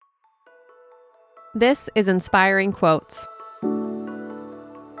This is Inspiring Quotes.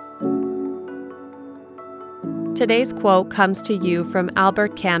 Today's quote comes to you from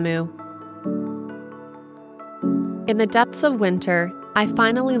Albert Camus. In the depths of winter, I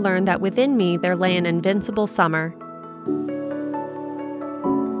finally learned that within me there lay an invincible summer.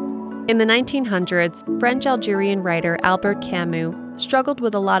 In the 1900s, French-Algerian writer Albert Camus struggled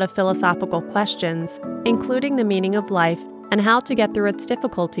with a lot of philosophical questions, including the meaning of life and how to get through its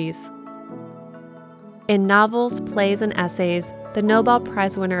difficulties. In novels, plays, and essays, the Nobel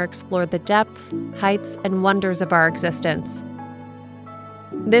Prize winner explored the depths, heights, and wonders of our existence.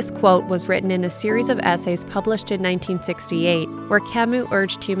 This quote was written in a series of essays published in 1968, where Camus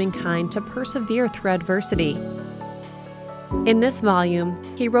urged humankind to persevere through adversity. In this volume,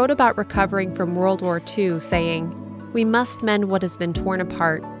 he wrote about recovering from World War II, saying, "We must mend what has been torn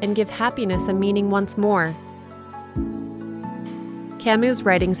apart and give happiness a meaning once more." Camus'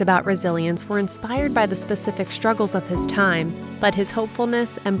 writings about resilience were inspired by the specific struggles of his time, but his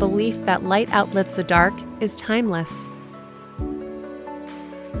hopefulness and belief that light outlives the dark is timeless.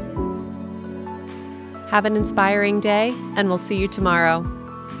 Have an inspiring day, and we'll see you tomorrow.